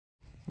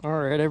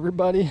Alright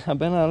everybody, I've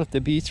been out at the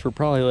beach for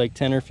probably like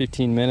 10 or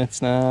 15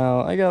 minutes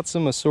now. I got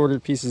some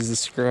assorted pieces of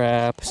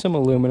scrap, some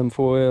aluminum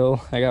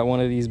foil. I got one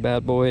of these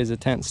bad boys, a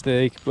tent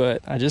stake,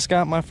 but I just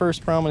got my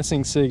first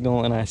promising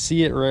signal and I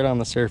see it right on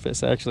the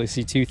surface. I actually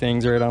see two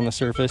things right on the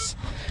surface.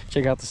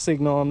 Check out the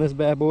signal on this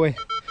bad boy.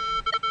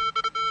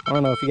 I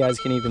don't know if you guys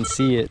can even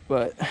see it,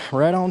 but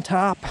right on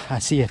top, I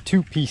see a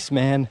two-piece,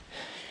 man.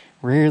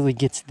 Rarely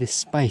gets this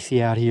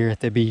spicy out here at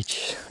the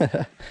beach.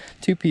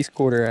 Two-piece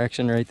quarter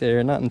action right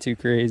there. Nothing too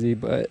crazy,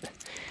 but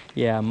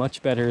yeah,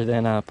 much better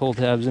than pull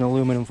tabs and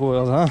aluminum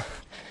foils, huh?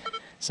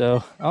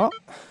 So, oh,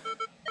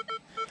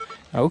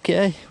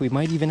 okay, we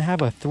might even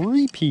have a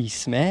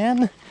three-piece,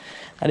 man.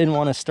 I didn't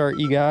want to start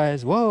you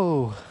guys.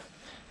 Whoa,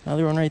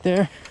 another one right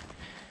there.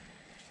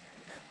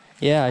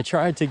 Yeah, I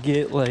tried to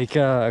get like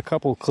a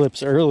couple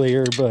clips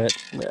earlier, but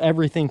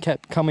everything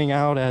kept coming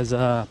out as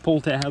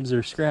pull tabs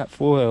or scrap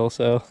foil.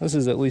 So this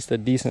is at least a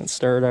decent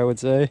start, I would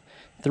say.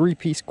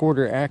 Three-piece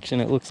quarter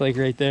action, it looks like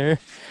right there.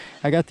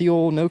 I got the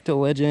old Nokta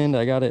Legend.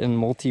 I got it in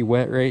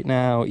multi-wet right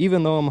now.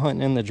 Even though I'm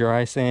hunting in the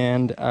dry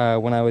sand,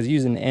 when I was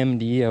using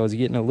MD, I was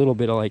getting a little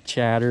bit of like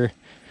chatter,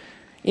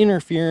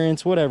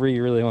 interference, whatever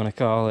you really want to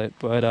call it.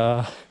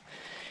 But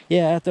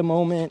yeah, at the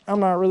moment,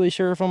 I'm not really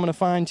sure if I'm going to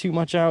find too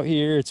much out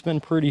here. It's been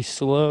pretty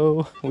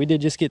slow. We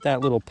did just get that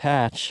little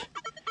patch.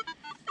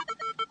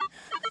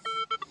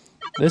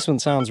 This one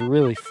sounds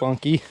really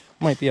funky.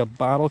 Might be a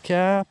bottle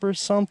cap or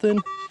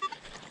something.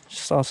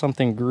 Just saw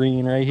something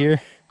green right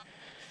here.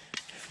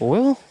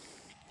 Foil?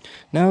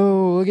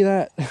 No, look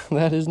at that.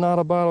 That is not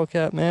a bottle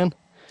cap, man.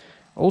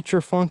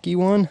 Ultra funky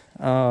one.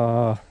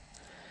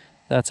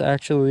 That's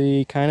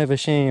actually kind of a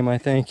shame, I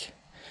think.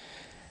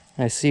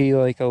 I see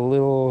like a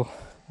little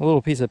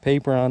piece of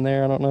paper on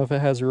there. I don't know if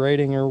it has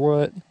writing or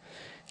what.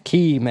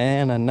 Key,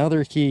 man,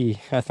 another key.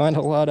 I find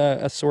a lot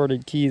of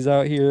assorted keys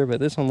out here, but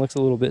this one looks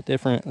a little bit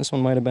different. This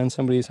one might have been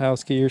somebody's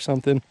house key or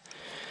something.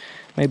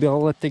 Maybe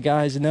I'll let the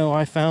guys know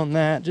I found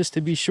that just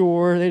to be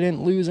sure they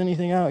didn't lose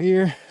anything out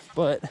here.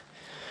 But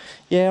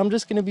yeah, I'm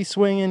just gonna be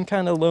swinging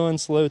kind of low and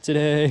slow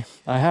today.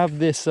 I have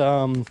this,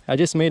 I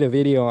just made a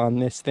video on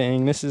this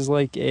thing. This is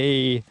like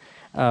a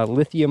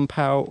lithium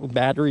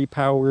battery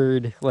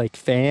powered like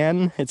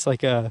fan. It's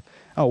like a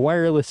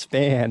wireless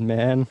fan,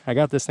 man. I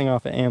got this thing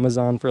off of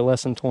Amazon for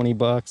less than 20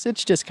 bucks.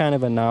 It's just kind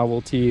of a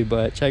novelty,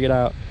 but check it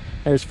out.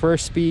 There's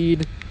first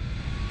speed,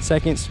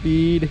 second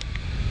speed,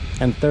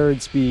 and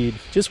third speed.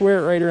 Just wear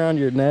it right around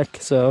your neck.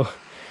 So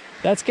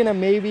that's gonna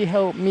maybe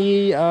help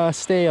me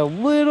stay a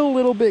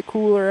little bit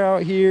cooler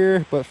out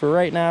here. But for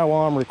right now,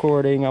 while I'm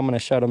recording, I'm gonna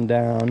shut them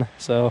down.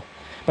 So,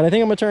 but I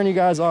think I'm gonna turn you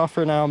guys off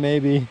for now,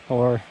 maybe,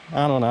 or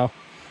I don't know.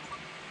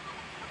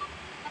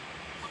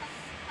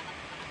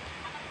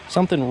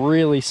 Something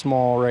really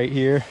small right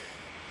here.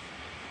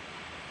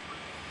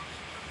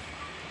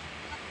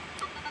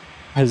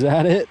 Is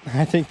that it?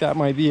 I think that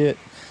might be it.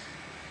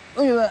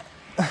 Look at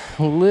that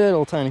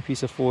little tiny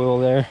piece of foil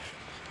there.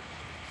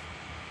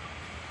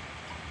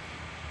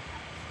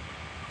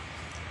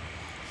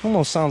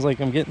 Almost sounds like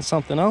I'm getting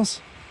something else.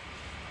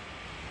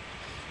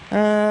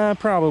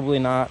 Probably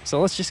not. So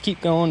let's just keep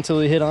going until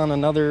we hit on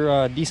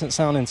another decent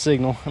sounding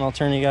signal, and I'll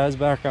turn you guys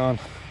back on.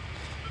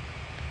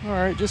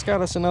 Alright, just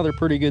got us another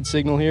pretty good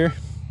signal here.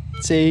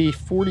 It's a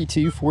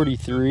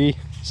 42-43.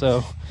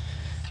 So,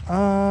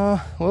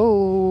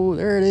 whoa,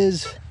 there it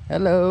is.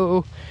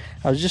 Hello.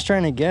 I was just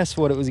trying to guess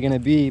what it was going to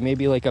be.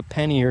 Maybe like a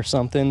penny or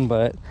something,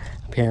 but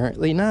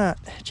apparently not.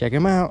 Check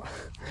him out.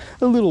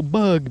 A little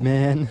bug,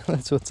 man.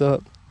 That's what's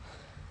up.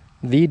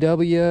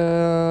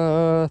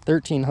 VW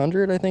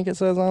 1300, I think it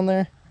says on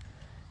there.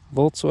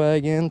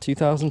 Volkswagen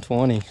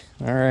 2020.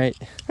 Alright.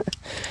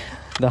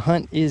 The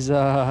hunt is,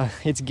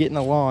 it's getting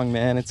along,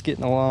 man. It's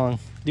getting along.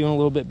 Doing a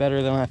little bit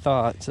better than I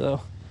thought.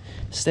 So,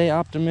 stay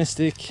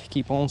optimistic.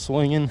 Keep on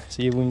swinging.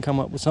 See if we can come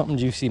up with something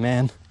juicy,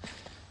 man.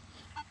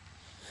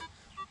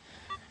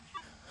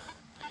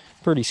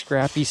 Pretty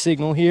scrappy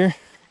signal here.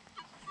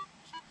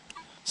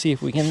 See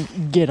if we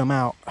can get him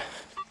out.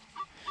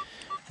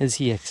 Is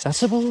he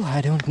accessible? I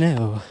don't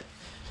know.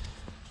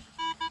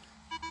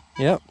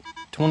 Yep,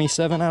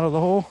 27 out of the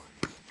hole.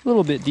 A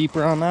little bit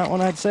deeper on that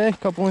one, I'd say. A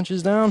couple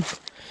inches down.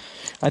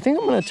 I think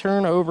I'm going to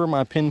turn over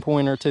my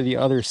pinpointer to the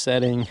other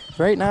setting.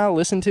 Right now,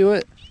 listen to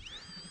it.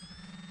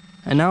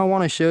 And now I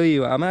want to show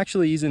you, I'm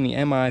actually using the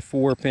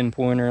MI4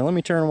 pinpointer. Let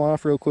me turn them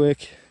off real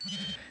quick.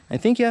 I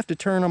think you have to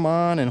turn them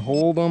on and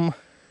hold them.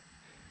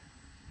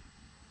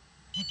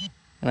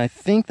 And I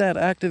think that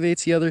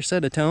activates the other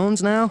set of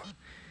tones now.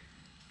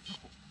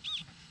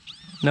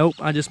 Nope,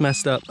 I just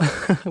messed up.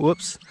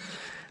 Whoops.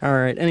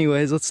 Alright,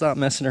 anyways, let's stop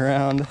messing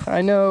around.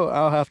 I know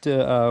I'll have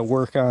to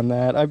work on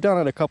that. I've done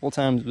it a couple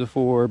times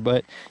before,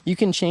 but you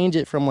can change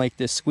it from like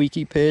this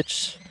squeaky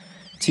pitch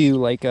to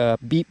like a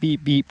beep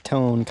beep beep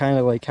tone, kind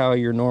of like how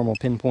your normal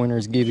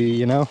pinpointers give you,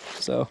 you know?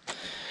 So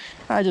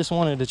I just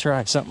wanted to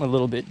try something a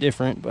little bit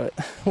different, but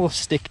we'll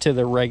stick to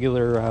the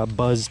regular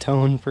buzz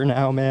tone for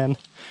now, man.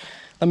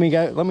 Let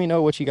me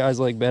know what you guys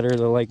like better,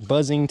 the like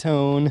buzzing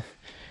tone.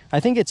 I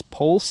think it's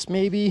pulse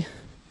maybe.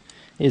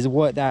 is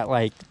what that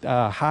like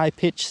high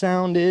pitch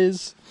sound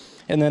is.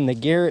 And then the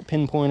Garrett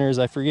pinpointers,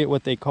 I forget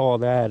what they call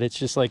that. It's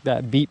just like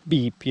that beep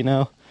beep, you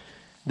know,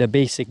 the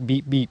basic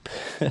beep beep.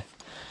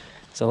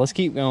 So let's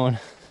keep going.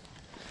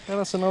 Got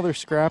us another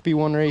scrappy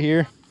one right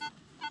here.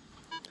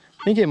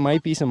 I think it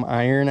might be some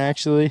iron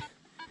actually.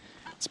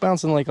 It's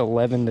bouncing like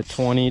 11 to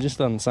 20, just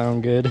doesn't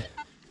sound good.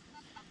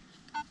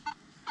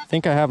 I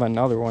think I have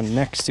another one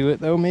next to it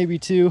though, maybe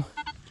 2.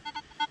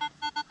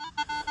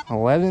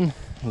 11,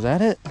 is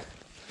that it?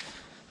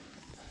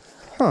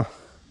 Huh.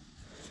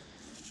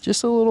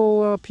 Just a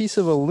little piece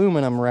of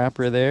aluminum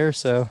wrapper there,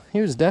 so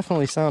he was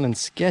definitely sounding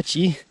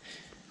sketchy.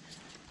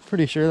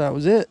 Pretty sure that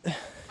was it.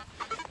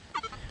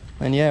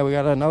 And yeah, we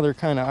got another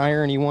kind of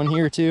irony one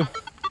here too.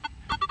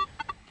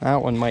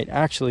 That one might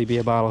actually be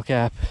a bottle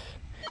cap.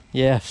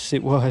 Yes,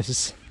 it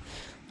was.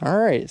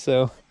 Alright,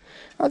 so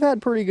I've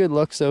had pretty good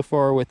luck so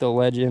far with the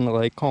Legend,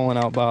 like calling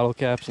out bottle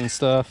caps and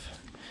stuff.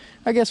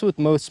 I guess with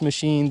most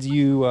machines,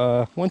 you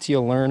once you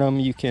learn them,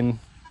 you can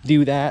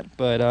do that,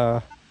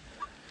 but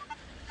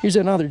here's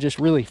another just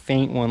really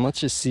faint one. Let's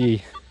just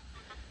see.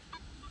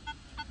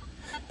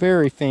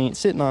 Very faint,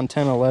 sitting on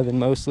 10, 11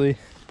 mostly.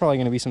 Probably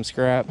gonna be some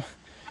scrap.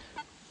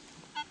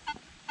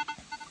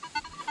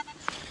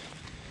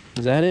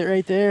 Is that it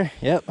right there?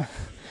 Yep.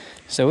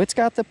 So it's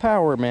got the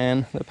power,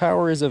 man. The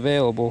power is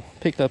available.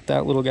 Picked up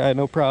that little guy,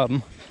 no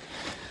problem.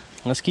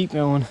 Let's keep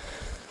going.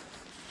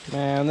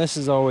 Man, this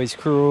is always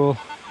cruel.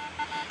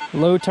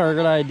 Low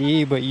target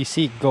ID, but you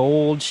see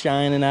gold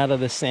shining out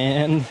of the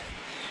sand.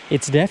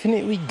 It's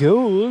definitely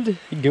gold.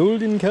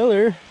 Golden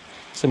color.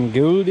 Some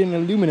golden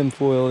aluminum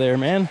foil there,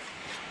 man.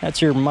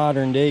 That's your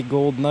modern day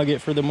gold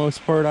nugget for the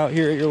most part out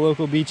here at your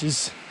local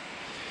beaches.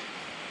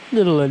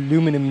 Little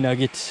aluminum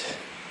nugget.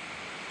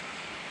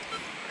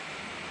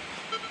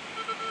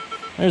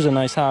 There's a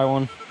nice high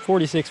one,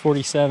 46,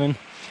 47.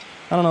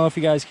 I don't know if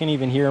you guys can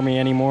even hear me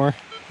anymore.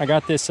 I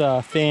got this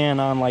fan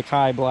on like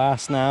high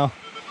blast now.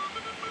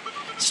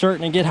 It's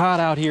starting to get hot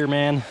out here,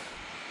 man.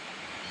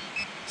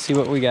 See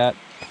what we got.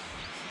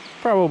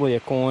 Probably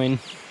a coin.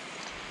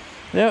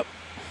 Yep,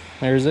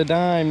 there's a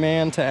dime,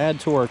 man, to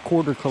add to our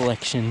quarter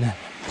collection.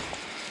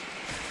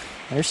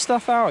 There's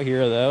stuff out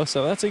here though,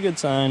 so that's a good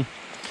sign.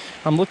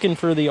 I'm looking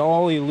for the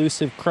all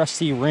elusive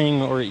crusty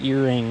ring or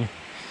earring.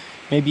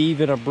 Maybe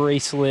even a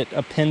bracelet,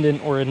 a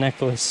pendant, or a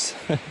necklace.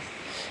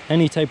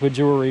 Any type of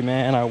jewelry,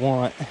 man, I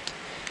want.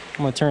 I'm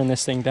gonna turn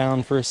this thing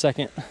down for a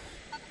second.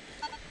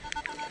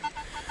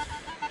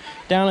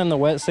 Down in the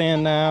wet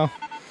sand now.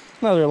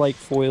 Another like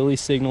foily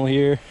signal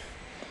here.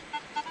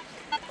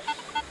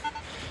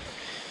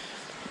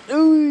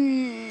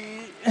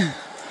 Ooh. A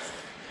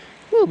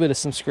little bit of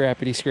some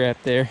scrappity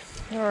scrap there.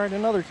 All right,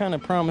 another kind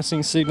of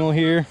promising signal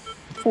here.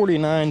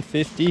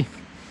 49.50.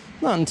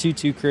 Nothing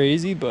too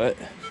crazy, but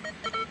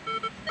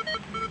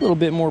a little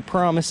bit more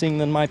promising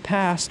than my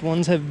past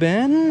ones have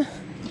been.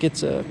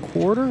 Gets a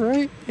quarter,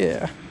 right?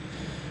 Yeah.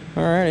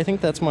 All right, I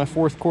think that's my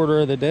 4th quarter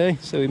of the day.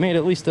 So we made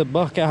at least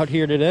 $1 out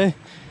here today.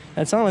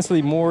 That's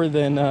honestly more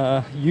than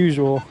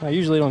usual. I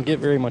usually don't get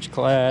very much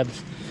clad.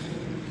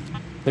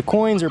 The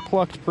coins are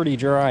plucked pretty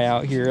dry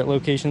out here at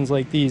locations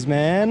like these,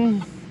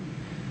 man.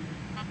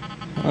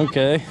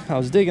 Okay, I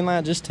was digging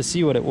that just to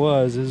see what it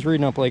was. It was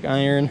reading up like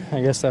iron.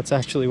 I guess that's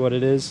actually what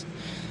it is.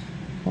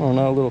 I don't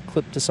know, a little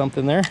clip to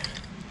something there.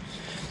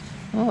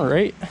 All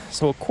right,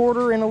 so a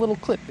quarter and a little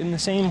clip in the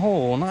same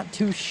hole. Not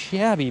too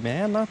shabby,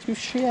 man, not too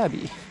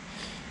shabby.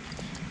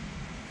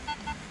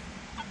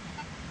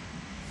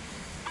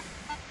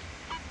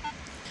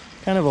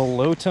 Kind of a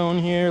low tone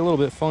here, a little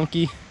bit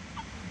funky,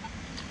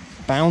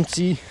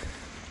 bouncy.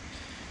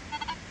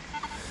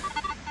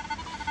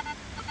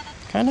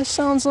 Kind of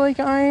sounds like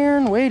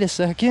iron. Wait a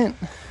second,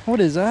 what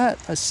is that?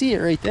 I see it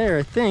right there,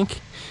 I think.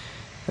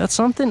 That's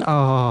something?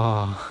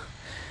 Oh,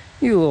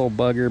 you little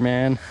bugger,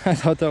 man. I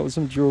thought that was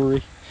some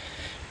jewelry.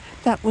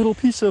 That little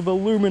piece of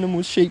aluminum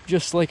was shaped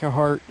just like a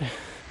heart.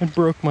 It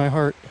broke my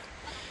heart.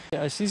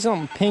 Yeah, I see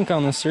something pink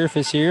on the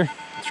surface here.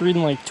 It's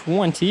reading like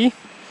 20.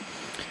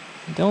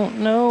 Don't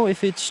know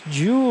if it's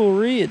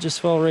jewelry. It just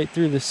fell right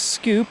through the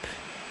scoop.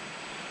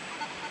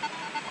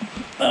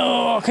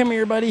 Oh, come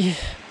here, buddy. Is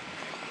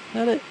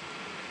that it?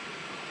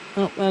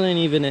 Oh, that ain't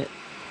even it.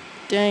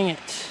 Dang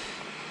it.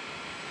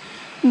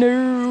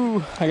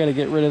 No. I gotta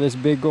get rid of this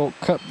big old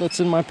cup that's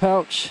in my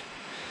pouch.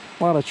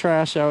 A lot of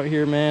trash out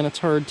here, man. It's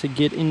hard to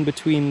get in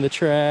between the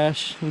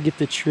trash and get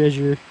the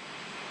treasure.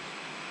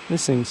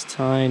 This thing's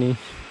tiny.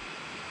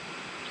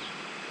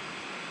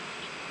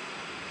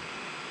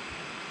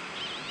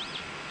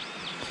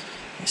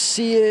 I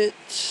see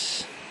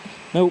it.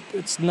 Nope,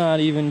 it's not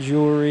even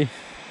jewelry.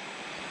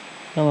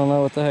 I don't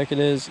know what the heck it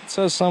is. It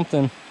says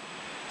something. It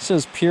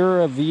says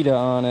Pura Vida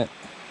on it.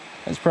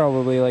 It's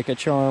probably like a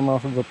charm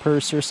off of a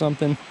purse or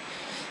something.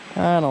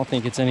 I don't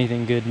think it's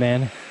anything good,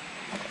 man.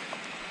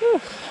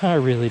 Whew, I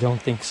really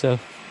don't think so.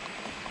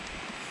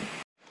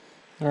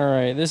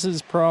 Alright, this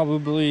is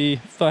probably,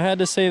 if I had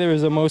to say there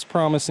was the most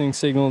promising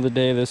signal of the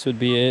day, this would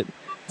be it.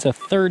 It's a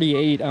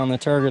 38 on the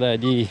target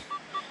ID.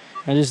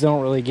 I just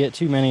don't really get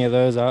too many of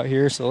those out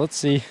here, so let's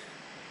see.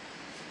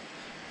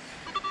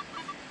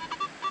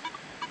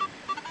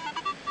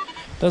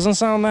 Doesn't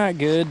sound that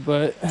good,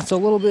 but it's a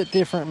little bit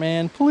different,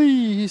 man.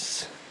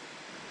 Please.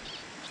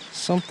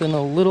 Something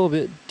a little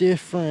bit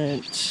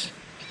different.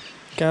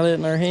 Got it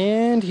in our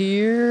hand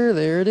here.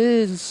 There it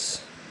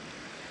is.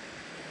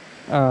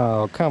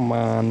 Oh, come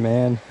on,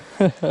 man.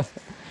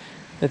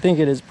 I think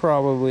it is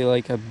probably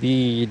like a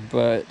bead,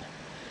 but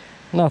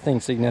nothing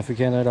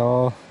significant at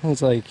all.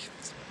 It's like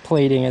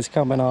plating is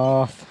coming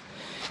off.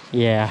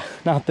 Yeah,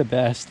 not the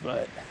best,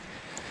 but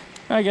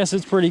I guess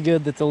it's pretty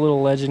good that the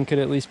little legend could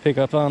at least pick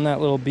up on that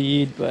little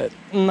bead, but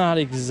not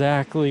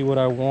exactly what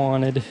I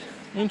wanted.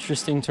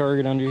 Interesting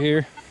target under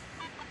here.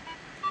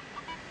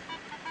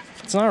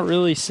 It's not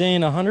really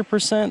saying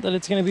 100% that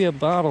it's going to be a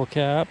bottle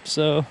cap,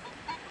 so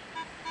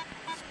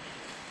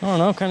I don't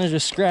know, kind of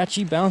just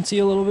scratchy,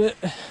 bouncy a little bit.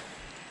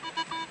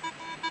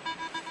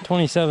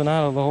 27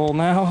 out of the hole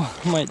now.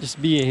 Might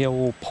just be a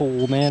old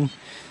pole, man.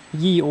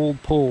 Ye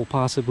old pole,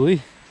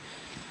 possibly.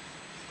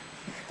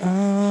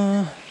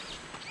 Is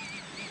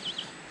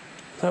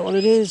that what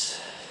it is?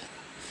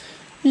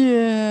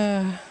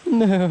 Yeah,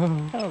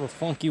 no. Kind of a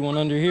funky one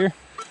under here.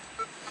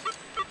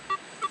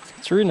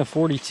 It's reading a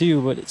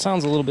 42, but it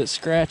sounds a little bit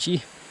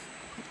scratchy.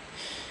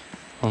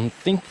 I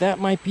think that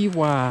might be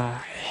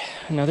why.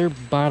 Another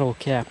bottle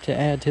cap to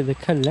add to the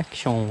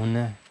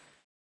collection.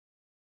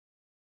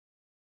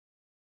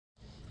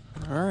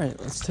 Alright,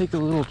 let's take a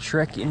little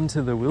trek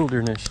into the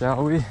wilderness,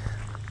 shall we?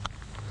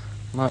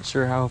 I'm not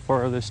sure how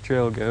far this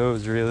trail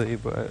goes, really,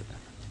 but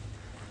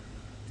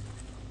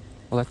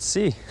let's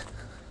see.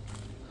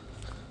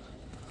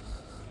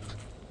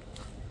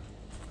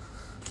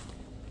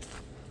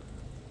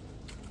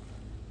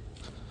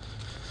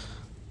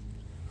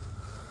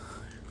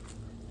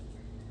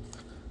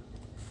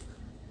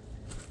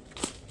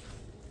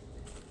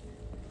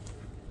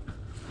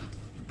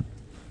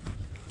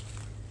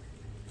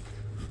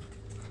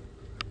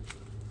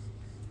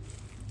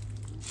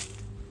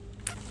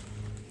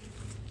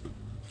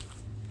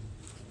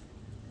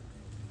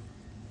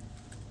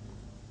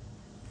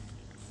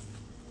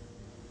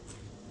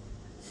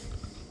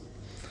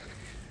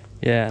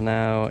 Yeah,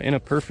 now in a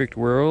perfect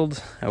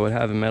world, I would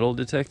have a metal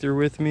detector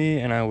with me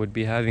and I would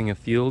be having a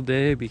field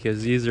day,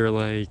 because these are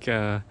like,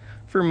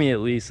 for me at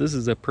least, this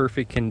is a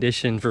perfect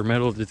condition for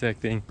metal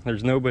detecting.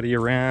 There's nobody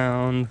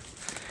around.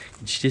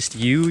 It's just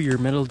you, your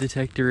metal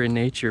detector, and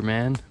nature,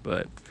 man.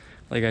 But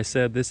like I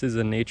said, this is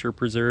a nature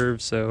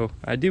preserve, so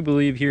I do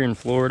believe here in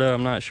Florida,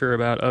 I'm not sure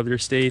about other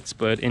states,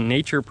 but in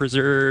nature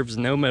preserves,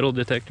 no metal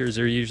detectors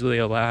are usually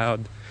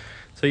allowed.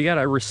 So you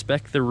gotta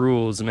respect the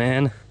rules,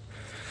 man.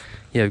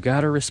 You've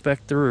got to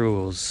respect the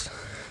rules.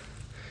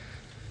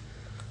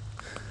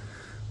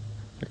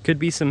 There could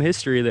be some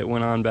history that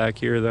went on back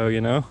here, though, you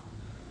know?